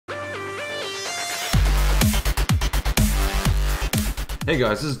Hey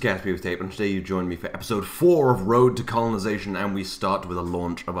guys, this is Gatsby with Tape, and today you join me for episode 4 of Road to Colonization, and we start with a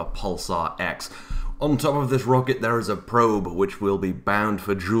launch of a Pulsar X. On top of this rocket there is a probe which will be bound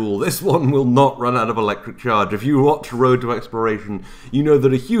for Joule. This one will not run out of electric charge. If you watch Road to Exploration, you know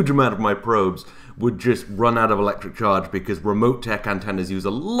that a huge amount of my probes would just run out of electric charge because remote tech antennas use a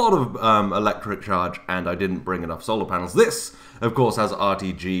lot of electric charge, and I didn't bring enough solar panels. This, of course, has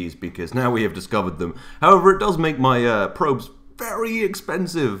RTGs because now we have discovered them. However, it does make my probes very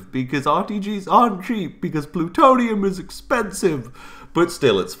expensive because RTGs aren't cheap because plutonium is expensive. But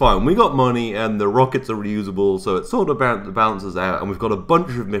still, it's fine. We got money and the rockets are reusable, so it sort of balances out, and we've got a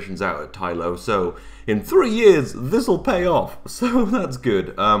bunch of missions out at Tylo, so in 3 years, this'll pay off. So that's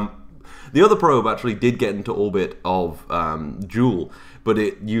good. The other probe actually did get into orbit of Joule, but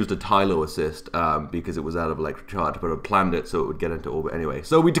it used a Tylo assist because it was out of electric charge, but I planned it so it would get into orbit anyway.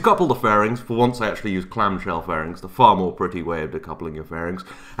 So we decoupled the fairings. For once I actually used clamshell fairings, the far more pretty way of decoupling your fairings.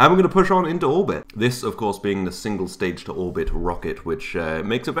 And we're going to push on into orbit. This, of course, being the single stage to orbit rocket, which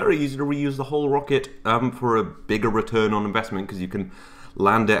makes it very easy to reuse the whole rocket for a bigger return on investment, because you can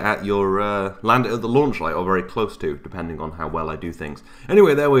land it at your land it at the launch site, or very close to, depending on how well I do things.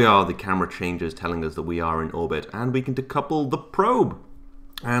 Anyway, there we are. The camera changes, telling us that we are in orbit, and we can decouple the probe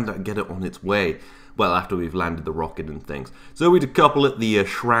and get it on its way. Well, after we've landed the rocket and things. So we decouple it, the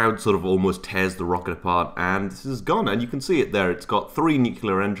shroud sort of almost tears the rocket apart, and this is gone, and you can see it there. It's got 3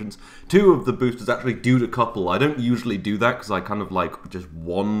 nuclear engines. 2 of the boosters actually do decouple. I don't usually do that because I kind of like just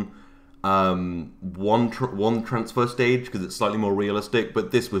one transfer stage because it's slightly more realistic,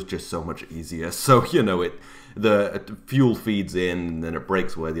 but this was just so much easier. So, you know, the fuel feeds in and then it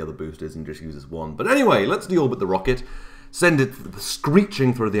breaks where the other boost is and just uses one. But anyway, let's deorbit the rocket, send it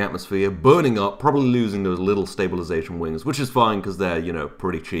screeching through the atmosphere, burning up, probably losing those little stabilization wings, which is fine because they're, you know,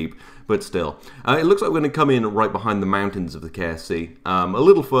 pretty cheap, but still. It looks like we're going to come in right behind the mountains of the KSC, a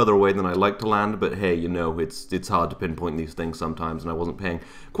little further away than I like to land, but hey, you know, it's hard to pinpoint these things sometimes, and I wasn't paying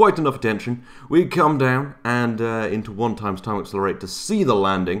quite enough attention. We come down and into 1 times time accelerate to see the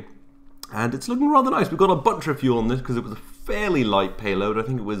landing, and it's looking rather nice. We've got a bunch of fuel on this because it was a fairly light payload. I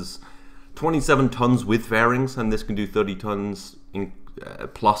think it was 27 tons with fairings, and this can do 30 tons in,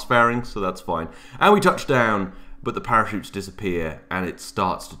 plus fairings, so that's fine. And we touch down, but the parachutes disappear and it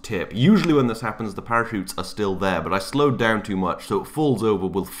starts to tip. Usually when this happens, the parachutes are still there, but I slowed down too much, so it falls over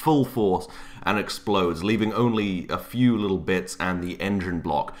with full force and explodes, leaving only a few little bits and the engine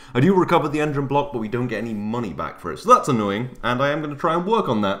block. I do recover the engine block, but we don't get any money back for it, so that's annoying, and I am going to try and work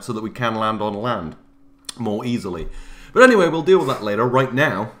on that so that we can land on land more easily. But anyway, we'll deal with that later. Right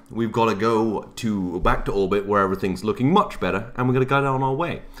now, we've got to go back to orbit where everything's looking much better, and we're going to go on our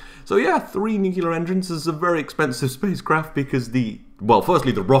way. So yeah, 3 nuclear engines. This is a very expensive spacecraft because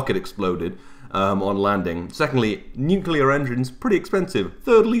firstly, the rocket exploded on landing. Secondly, nuclear engines, pretty expensive.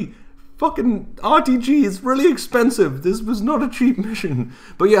 Thirdly, fucking RTG is really expensive. This was not a cheap mission.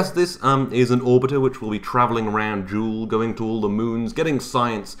 But yes, this is an orbiter which will be traveling around Joule, going to all the moons, getting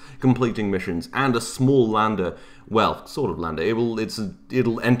science, completing missions, and a small lander. Well, sort of lander.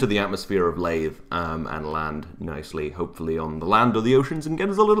 It'll enter the atmosphere of Lathe and land nicely, hopefully on the land or the oceans, and get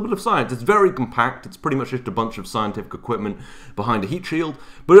us a little bit of science. It's very compact. It's pretty much just a bunch of scientific equipment behind a heat shield,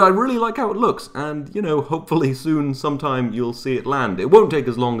 but I really like how it looks, and, you know, hopefully soon, sometime, you'll see it land. It won't take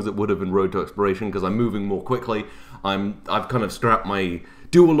as long as it would have in Road to Exploration because I'm moving more quickly. I've kind of strapped my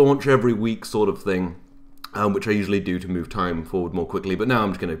dual launch every week sort of thing, which I usually do to move time forward more quickly, but now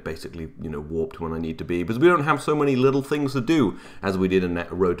I'm just going to basically, you know, warp to when I need to be, because we don't have so many little things to do as we did in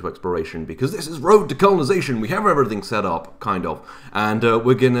Road to Exploration, because this is Road to Colonization. We have everything set up, kind of, and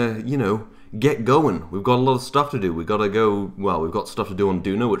we're going to, you know, get going. We've got a lot of stuff to do. We've got to go, well, we've got stuff to do on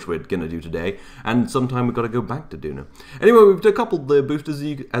Duna, which we're going to do today, and sometime we've got to go back to Duna. Anyway, we've decoupled the boosters,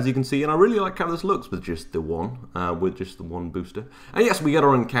 as you can see, and I really like how this looks with just the one booster. And yes, we get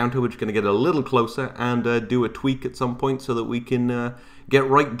our encounter, which is going to get a little closer and do a tweak at some point so that we can get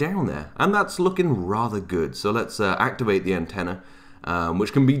right down there. And that's looking rather good. So let's activate the antenna,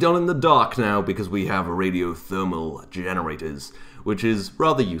 which can be done in the dark now because we have radiothermal generators, which is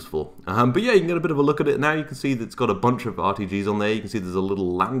rather useful. But yeah, you can get a bit of a look at it now. You can see that it's got a bunch of RTGs on there. You can see there's a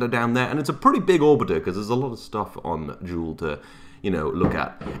little lander down there, and it's a pretty big orbiter because there's a lot of stuff on Joule to, you know, look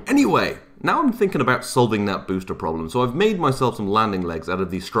at. Anyway, now I'm thinking about solving that booster problem. So I've made myself some landing legs out of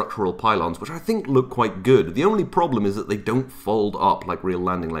these structural pylons, which I think look quite good. The only problem is that they don't fold up like real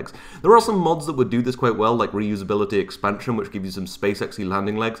landing legs. There are some mods that would do this quite well, like reusability expansion, which give you some SpaceX-y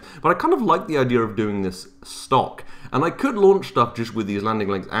landing legs, but I kind of like the idea of doing this stock. And I could launch stuff just with these landing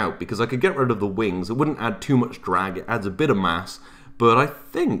legs out, because I could get rid of the wings. It wouldn't add too much drag. It adds a bit of mass, But I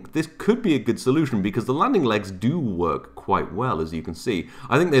think this could be a good solution because the landing legs do work quite well, as you can see.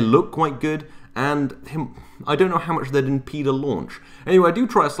 I think they look quite good, and I don't know how much they'd impede a launch. Anyway, I do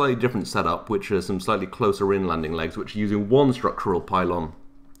try a slightly different setup, which is some slightly closer in landing legs, which are using one structural pylon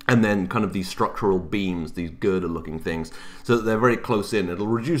and then kind of these structural beams, these girder-looking things, so that they're very close in. It'll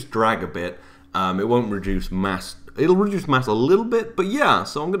reduce drag a bit. It won't reduce mass. It'll reduce mass a little bit, but yeah,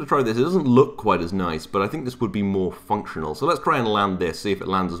 so I'm going to try this. It doesn't look quite as nice, but I think this would be more functional. So let's try and land this, see if it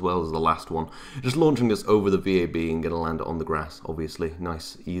lands as well as the last one. Just launching this over the VAB and going to land it on the grass, obviously.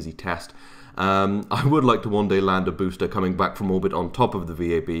 Nice, easy test. I would like to one day land a booster coming back from orbit on top of the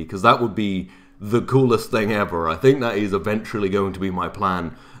VAB, because that would be the coolest thing ever. I think that is eventually going to be my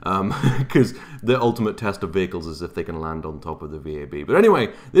plan, because the ultimate test of vehicles is if they can land on top of the VAB. But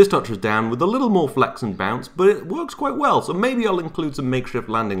anyway, this touches down with a little more flex and bounce, but it works quite well, so maybe I'll include some makeshift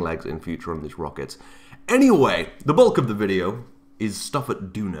landing legs in future on these rockets. Anyway, the bulk of the video is stuff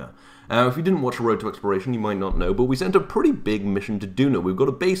at Duna. If you didn't watch A Road to Exploration, you might not know, but we sent a pretty big mission to Duna. We've got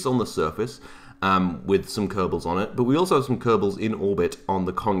a base on the surface, with some Kerbals on it, but we also have some Kerbals in orbit on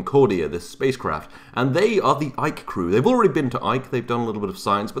the Concordia, this spacecraft, and they are the Ike crew. They've already been to Ike, they've done a little bit of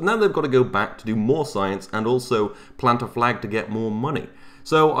science, but now they've got to go back to do more science and also plant a flag to get more money.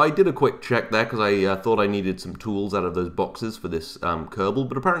 So I did a quick check there because I thought I needed some tools out of those boxes for this Kerbal,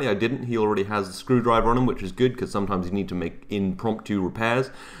 but apparently I didn't. He already has the screwdriver on him, which is good because sometimes you need to make impromptu repairs.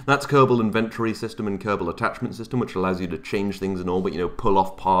 That's Kerbal inventory system and Kerbal attachment system, which allows you to change things in orbit, you know, pull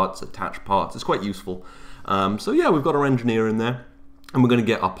off parts, attach parts. It's quite useful. So yeah, we've got our engineer in there. And we're going to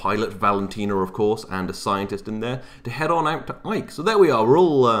get our pilot, Valentina, of course, and a scientist in there to head on out to Ike. So there we are, we're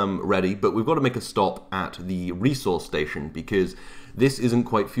all ready, but we've got to make a stop at the resource station because this isn't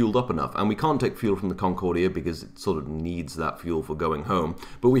quite fueled up enough. And we can't take fuel from the Concordia because it sort of needs that fuel for going home.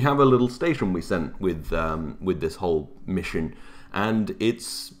 But we have a little station we sent with this whole mission. And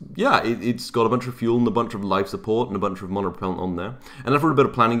it's, yeah, it's got a bunch of fuel and a bunch of life support and a bunch of monopropellant on there. And after a bit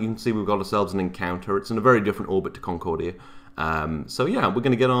of planning, you can see we've got ourselves an encounter. It's in a very different orbit to Concordia. So yeah, we're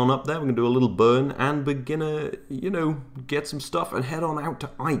going to get on up there, we're going to do a little burn, and we're going to, you know, get some stuff and head on out to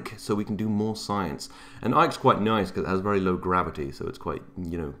Ike so we can do more science. And Ike's quite nice because it has very low gravity, so it's quite,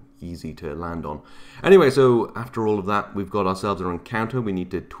 you know, easy to land on. Anyway, so after all of that, we've got ourselves an encounter. We need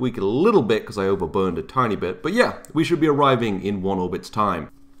to tweak it a little bit because I overburned a tiny bit, but yeah, we should be arriving in 1 orbit's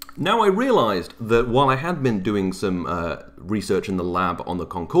time. Now I realized that while I had been doing some research in the lab on the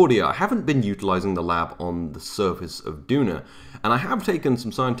Concordia, I haven't been utilizing the lab on the surface of Duna. And I have taken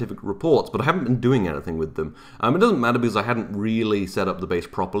some scientific reports, but I haven't been doing anything with them. It doesn't matter because I hadn't really set up the base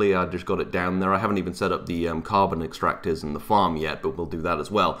properly, I just got it down there. I haven't even set up the carbon extractors in the farm yet, but we'll do that as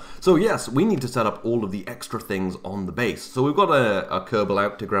well. So yes, we need to set up all of the extra things on the base. So we've got a Kerbal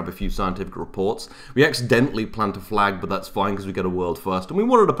out to grab a few scientific reports. We accidentally plant a flag, but that's fine because we get a world first. And we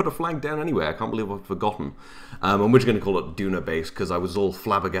wanted to put a flag down anyway, I can't believe I've forgotten. And we're just going to call it Duna base because I was all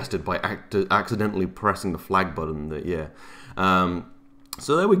flabbergasted by accidentally pressing the flag button.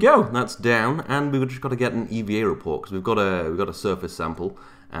 So there we go, that's down, and we've just got to get an EVA report because we've got a surface sample,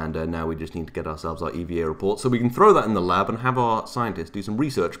 and now we just need to get ourselves our EVA report so we can throw that in the lab and have our scientists do some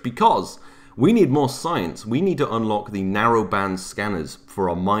research because we need more science. We need to unlock the narrowband scanners for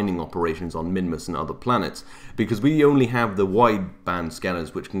our mining operations on Minmus and other planets because we only have the wideband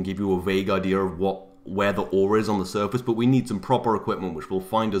scanners which can give you a vague idea of where the ore is on the surface, but we need some proper equipment which will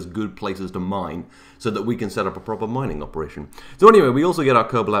find us good places to mine so that we can set up a proper mining operation. So anyway, we also get our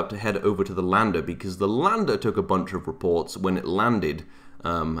Kerbal out to head over to the lander because the lander took a bunch of reports when it landed,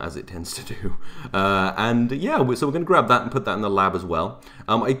 as it tends to do. And yeah, so we're going to grab that and put that in the lab as well.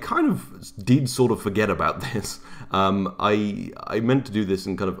 I kind of did sort of forget about this. I meant to do this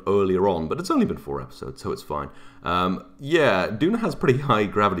in kind of earlier on, but it's only been 4 episodes, so it's fine. Yeah, Duna has pretty high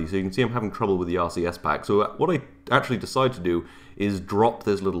gravity, so you can see I'm having trouble with the RCS pack. So what I actually decided to do is drop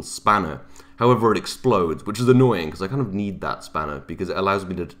this little spanner. However, it explodes, which is annoying because I kind of need that spanner because it allows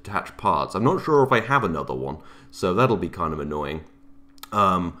me to detach parts. I'm not sure if I have another one, so that'll be kind of annoying.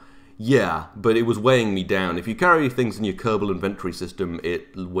 Yeah, but it was weighing me down. If you carry things in your Kerbal inventory system,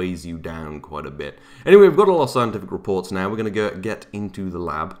 it weighs you down quite a bit. Anyway, we've got all our scientific reports now. We're going to get into the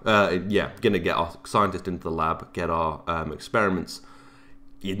lab. Yeah, going to get our scientist into the lab, get our experiments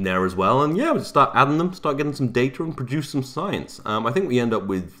in there as well. And yeah, we'll start adding them, start getting some data and produce some science. I think we end up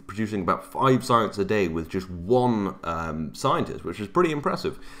with producing about 5 science a day with just 1 scientist, which is pretty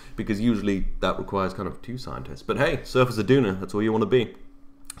impressive because usually that requires kind of 2 scientists. But hey, surface of Duna, that's where you want to be.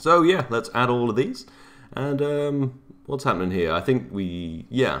 So yeah, let's add all of these. And what's happening here? I think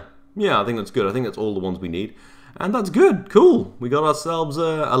I think that's good. I think that's all the ones we need. And that's good, cool. We got ourselves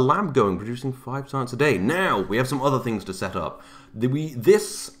a lab going, producing 5 science a day. Now, we have some other things to set up.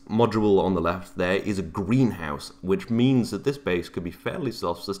 This module on the left there is a greenhouse, which means that this base could be fairly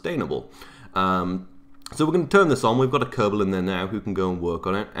self-sustainable. So we're going to turn this on. We've got a Kerbal in there now who can go and work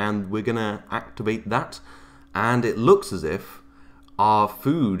on it, and we're going to activate that. And it looks as if our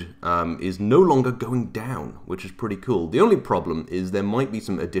food is no longer going down, which is pretty cool. The only problem is there might be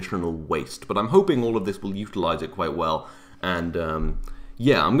some additional waste, but I'm hoping all of this will utilize it quite well. And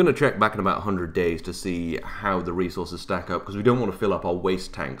yeah, I'm going to check back in about 100 days to see how the resources stack up, because we don't want to fill up our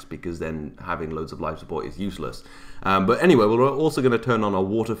waste tanks, because then having loads of life support is useless. But anyway, we're also going to turn on our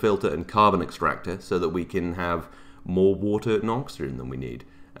water filter and carbon extractor so that we can have more water and oxygen than we need.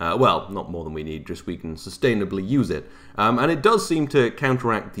 Well, not more than we need, just we can sustainably use it. And it does seem to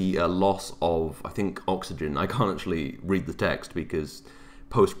counteract the loss of, I think, oxygen. I can't actually read the text because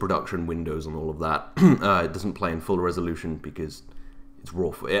post-production windows and all of that, it doesn't play in full resolution because it's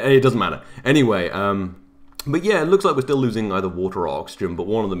raw. It doesn't matter. Anyway, but yeah, it looks like we're still losing either water or oxygen, but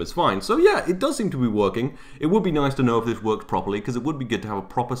one of them is fine. So yeah, it does seem to be working. It would be nice to know if this works properly, because it would be good to have a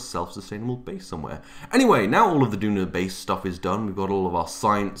proper self-sustainable base somewhere. Anyway, now all of the Duna base stuff is done. We've got all of our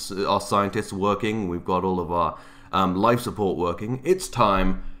scientists working. We've got all of our life support working. It's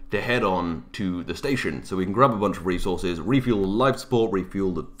time to head on to the station, so we can grab a bunch of resources, refuel the life support,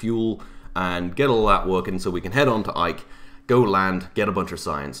 refuel the fuel, and get all that working so we can head on to Ike. Go land, get a bunch of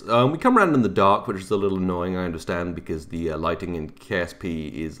science. We come around in the dark, which is a little annoying, I understand, because the lighting in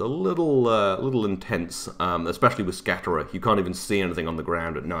KSP is a little intense, especially with Scatterer. You can't even see anything on the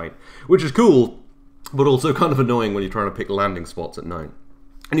ground at night, which is cool, but also kind of annoying when you're trying to pick landing spots at night.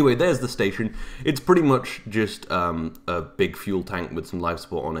 Anyway, there's the station. It's pretty much just a big fuel tank with some life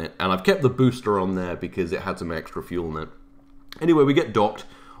support on it, and I've kept the booster on there because it had some extra fuel in it. Anyway, we get docked,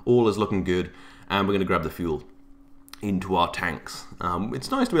 all is looking good, and we're going to grab the fuel into our tanks. It's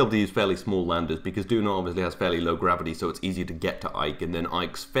nice to be able to use fairly small landers because Duna obviously has fairly low gravity, so it's easier to get to Ike, and then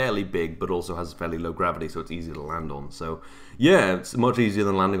Ike's fairly big but also has fairly low gravity, so it's easy to land on. So yeah, it's much easier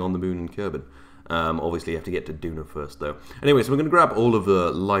than landing on the moon in Kerbal. Obviously you have to get to Duna first though. Anyway, so we're going to grab all of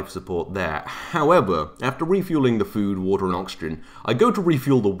the life support there. However, after refueling the food, water and oxygen, I go to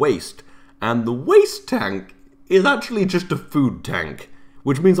refuel the waste, and the waste tank is actually just a food tank,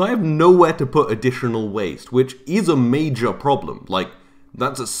 which means I have nowhere to put additional waste, which is a major problem. Like,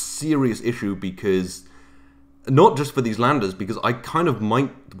 that's a serious issue because, not just for these landers, because I kind of might,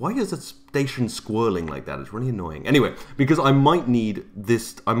 why is the station squirreling like that? It's really annoying. Anyway, because I might need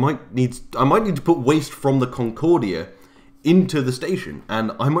this, I might need to put waste from the Concordia into the station,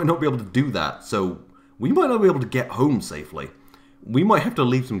 and I might not be able to do that, so we might not be able to get home safely. We might have to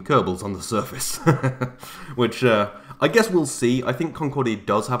leave some Kerbals on the surface, which, I guess we'll see. I think Concordia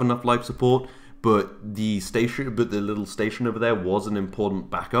does have enough life support, but the little station over there was an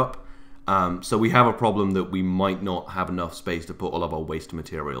important backup. So we have a problem that we might not have enough space to put all of our waste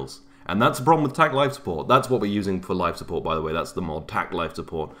materials. And that's the problem with TAC life support. That's what we're using for life support, by the way. That's the mod TAC life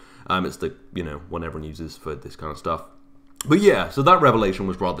support. It's the, one everyone uses for this kind of stuff. But yeah, so that revelation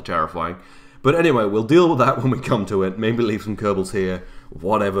was rather terrifying. But anyway, we'll deal with that when we come to it. Maybe leave some Kerbals here,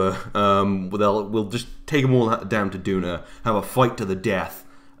 whatever. We'll just take them all down to Duna, have a fight to the death,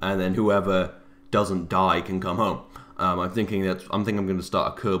 and then whoever doesn't die can come home. I'm thinking I'm going to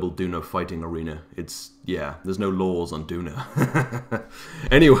start a Kerbal Duna fighting arena. Yeah, there's no laws on Duna.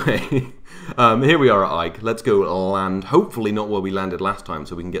 Anyway, here we are at Ike. Let's go land. Hopefully not where we landed last time,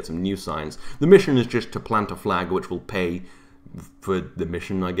 so we can get some new signs. The mission is just to plant a flag, which will pay for the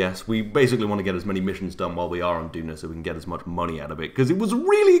mission, I guess. We basically want to get as many missions done while we are on Duna so we can get as much money out of it, because it was a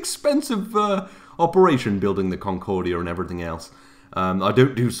really expensive operation building the Concordia and everything else. I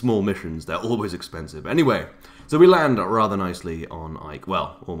don't do small missions, they're always expensive. Anyway, so we land rather nicely on Ike.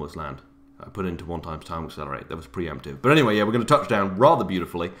 Well, almost land. I put into 1x time accelerate, that was preemptive. But anyway, yeah, we're going to touch down rather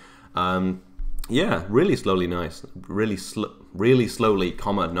beautifully. Yeah, really slowly nice. Really slowly,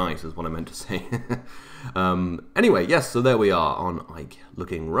 nice is what I meant to say. Anyway, yes, so there we are on Ike,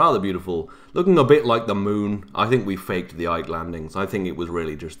 looking rather beautiful, looking a bit like the moon. I think we faked the Ike landings. I think it was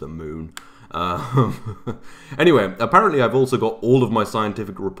really just the moon. Anyway, apparently I've also got all of my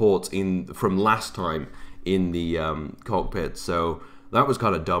scientific reports from last time in the cockpit, so that was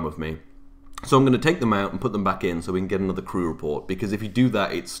kind of dumb of me. So I'm going to take them out and put them back in so we can get another crew report, because if you do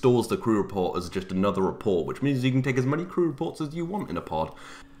that, it stores the crew report as just another report, which means you can take as many crew reports as you want in a pod.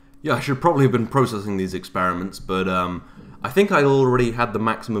 Yeah, I should probably have been processing these experiments, but I think I already had the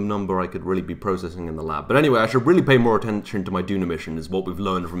maximum number I could really be processing in the lab. But anyway, I should really pay more attention to my Duna mission, is what we've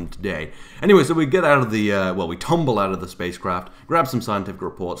learned from today. Anyway, so we get out of the, we tumble out of the spacecraft, grab some scientific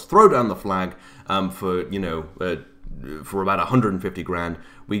reports, throw down the flag for, for about 150 grand.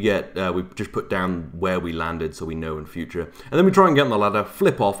 We just put down where we landed so we know in future. And then we try and get on the ladder,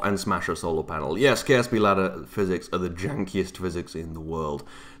 flip off, and smash a solar panel. Yes, KSP ladder physics are the jankiest physics in the world.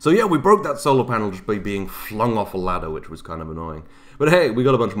 So yeah, we broke that solar panel just by being flung off a ladder, which was kind of annoying. But hey, we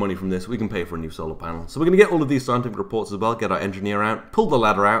got a bunch of money from this. We can pay for a new solar panel. So we're going to get all of these scientific reports as well, get our engineer out, pull the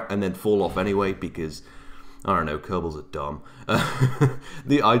ladder out, and then fall off anyway, because I don't know, Kerbals are dumb.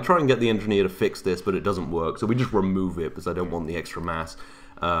 I try and get the engineer to fix this, but it doesn't work, so we just remove it because I don't want the extra mass.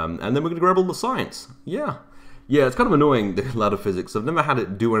 And then we're going to grab all the science. Yeah, it's kind of annoying, the ladder physics. I've never had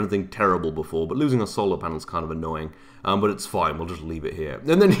it do anything terrible before, but losing a solar panel is kind of annoying. But it's fine, we'll just leave it here.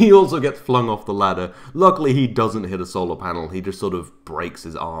 And then he also gets flung off the ladder. Luckily, he doesn't hit a solar panel. He just sort of breaks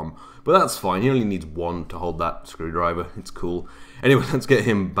his arm. But that's fine, he only needs one to hold that screwdriver. It's cool. Anyway, let's get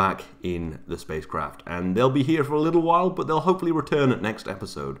him back in the spacecraft. And they'll be here for a little while, but they'll hopefully return at next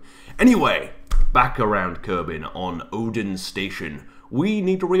episode. Anyway, back around Kerbin on Odin's station. We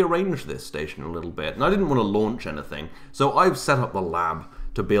need to rearrange this station a little bit. And I didn't want to launch anything, so I've set up the lab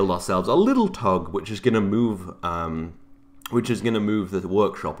to build ourselves a little tug, which is going to move the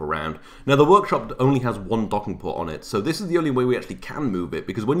workshop around. Now, the workshop only has one docking port on it, so this is the only way we actually can move it,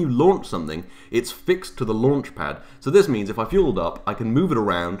 because when you launch something, it's fixed to the launch pad. So this means if I fueled up, I can move it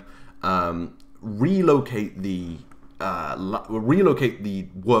around, relocate the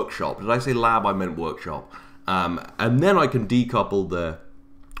workshop. Did I say lab? I meant workshop. And then I can decouple the...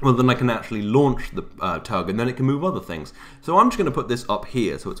 Well, then I can actually launch the tug, and then it can move other things. So I'm just going to put this up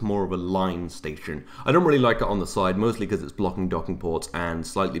here, so it's more of a line station. I don't really like it on the side, mostly because it's blocking docking ports, and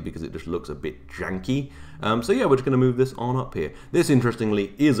slightly because it just looks a bit janky. So yeah, we're just going to move this on up here. This,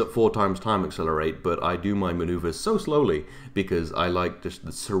 interestingly, is at 4 times time accelerate, but I do my maneuvers so slowly, because I like just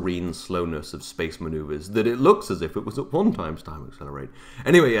the serene slowness of space maneuvers, that it looks as if it was at 1 times time accelerate.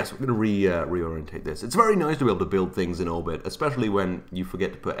 Anyway, yes, we're going to reorientate this. It's very nice to be able to build things in orbit, especially when you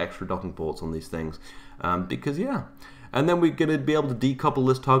forget to put extra docking ports on these things, because yeah. And then we're going to be able to decouple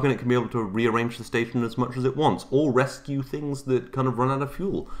this tug, and it can be able to rearrange the station as much as it wants, or rescue things that kind of run out of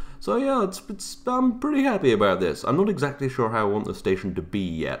fuel. So yeah, I'm pretty happy about this. I'm not exactly sure how I want the station to be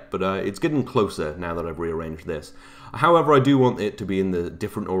yet, but it's getting closer now that I've rearranged this. However, I do want it to be in the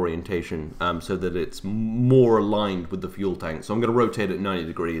different orientation, so that it's more aligned with the fuel tank. So I'm going to rotate it 90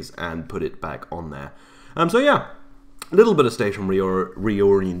 degrees and put it back on there. So yeah. A little bit of station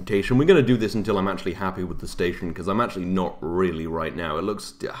reorientation. We're going to do this until I'm actually happy with the station, because I'm actually not really right now. It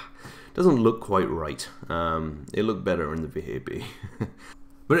doesn't look quite right. It looked better in the VAB.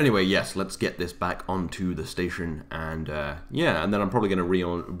 But anyway, yes, let's get this back onto the station, and yeah, and then I'm probably going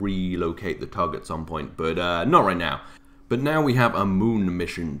to relocate the tug at some point, but not right now. But now we have a moon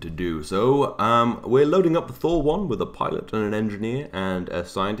mission to do, so we're loading up the Thor 1 with a pilot and an engineer and a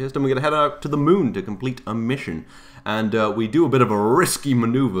scientist, and we're going to head out to the moon to complete a mission. And we do a bit of a risky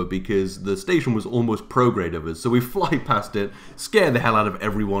maneuver because the station was almost prograde of us, so we fly past it, scare the hell out of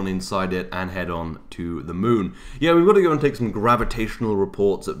everyone inside it, and head on to the moon. Yeah, we've got to go and take some gravitational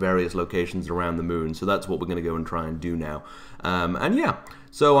reports at various locations around the moon, so that's what we're going to go and try and do now. And yeah.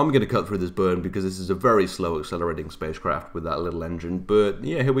 So I'm going to cut through this burn because this is a very slow accelerating spacecraft with that little engine. But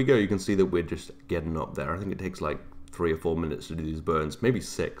yeah, here we go. You can see that we're just getting up there. I think it takes like 3 or 4 minutes to do these burns. Maybe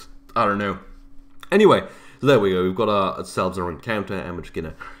 6. I don't know. Anyway, so there we go. We've got ourselves our encounter, and we're just going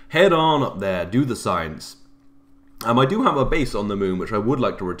to head on up there, do the science. I do have a base on the moon, which I would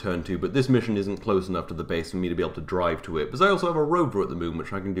like to return to, but this mission isn't close enough to the base for me to be able to drive to it. Because I also have a rover at the moon,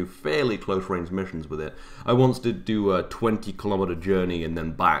 which I can do fairly close-range missions with it. I once did do a 20-kilometer journey and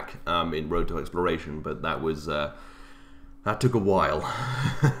then back in Road to Exploration, but that was... that took a while.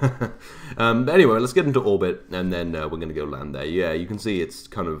 Anyway, let's get into orbit, and then we're going to go land there. Yeah, you can see it's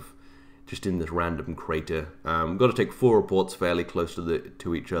kind of just in this random crater. Got to take 4 reports fairly close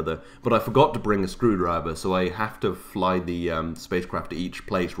to each other, but I forgot to bring a screwdriver, so I have to fly the spacecraft to each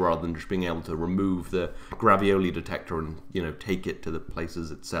place rather than just being able to remove the gravioli detector and, you know, take it to the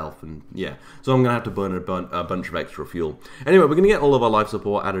places itself. And yeah, so I'm gonna have to burn a bunch of extra fuel. Anyway, we're gonna get all of our life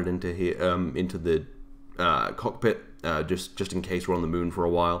support added into here, into the cockpit, just in case we're on the moon for a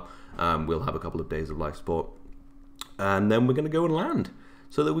while. We'll have a couple of days of life support, and then we're gonna go and land,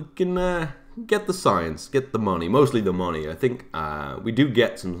 so that we can get the science, get the money, mostly the money. I think we do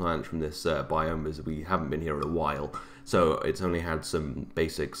get some science from this biome, as we haven't been here in a while. so it's only had some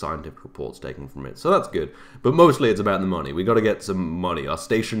basic scientific reports taken from it, so that's good. But mostly it's about the money. We got to get some money. Our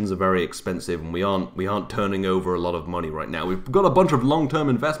stations are very expensive, and we aren't turning over a lot of money right now. We've got a bunch of long-term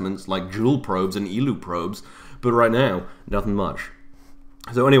investments like Joule probes and Elu probes, but right now, nothing much.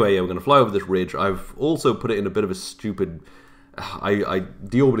 So anyway, yeah, we're going to fly over this ridge. I've also put it in a bit of a stupid... I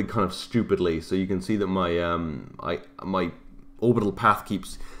deorbited kind of stupidly, so you can see that my orbital path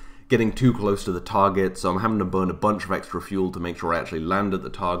keeps getting too close to the target, so I'm having to burn a bunch of extra fuel to make sure I actually land at the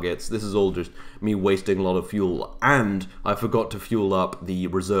targets. This is all just me wasting a lot of fuel, and I forgot to fuel up the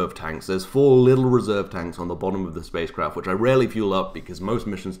reserve tanks. There's 4 little reserve tanks on the bottom of the spacecraft, which I rarely fuel up because most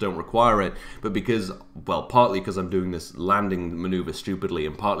missions don't require it, but because, well, partly because I'm doing this landing maneuver stupidly,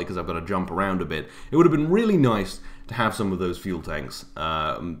 and partly because I've got to jump around a bit, it would have been really nice to have some of those fuel tanks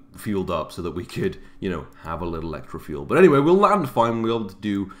fueled up so that we could, you know, have a little extra fuel. But anyway, we'll land fine. We'll be able to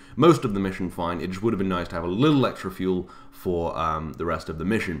do most of the mission fine. It just would have been nice to have a little extra fuel for the rest of the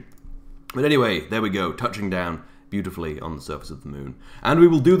mission. But anyway, there we go, touching down beautifully on the surface of the moon. And we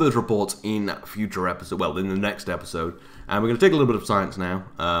will do those reports in future episodes, well, in the next episode. And we're going to take a little bit of science now,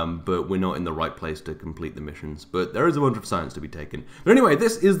 but we're not in the right place to complete the missions. But there is a bunch of science to be taken. But anyway,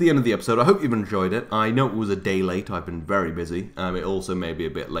 this is the end of the episode. I hope you've enjoyed it. I know it was a day late. I've been very busy. It also may be a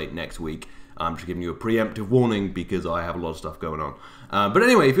bit late next week. I'm just giving you a preemptive warning because I have a lot of stuff going on. But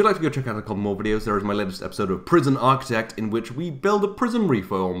anyway, if you'd like to go check out a couple more videos, there is my latest episode of Prison Architect, in which we build a prison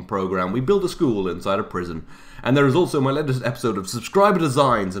reform program. We build a school inside a prison. And there is also my latest episode of Subscriber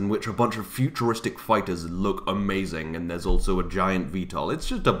Designs, in which a bunch of futuristic fighters look amazing, and there's also a giant VTOL. It's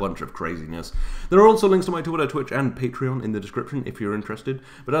just a bunch of craziness. There are also links to my Twitter, Twitch, and Patreon in the description if you're interested.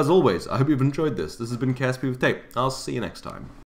 But as always, I hope you've enjoyed this. This has been KSP with Tape. I'll see you next time.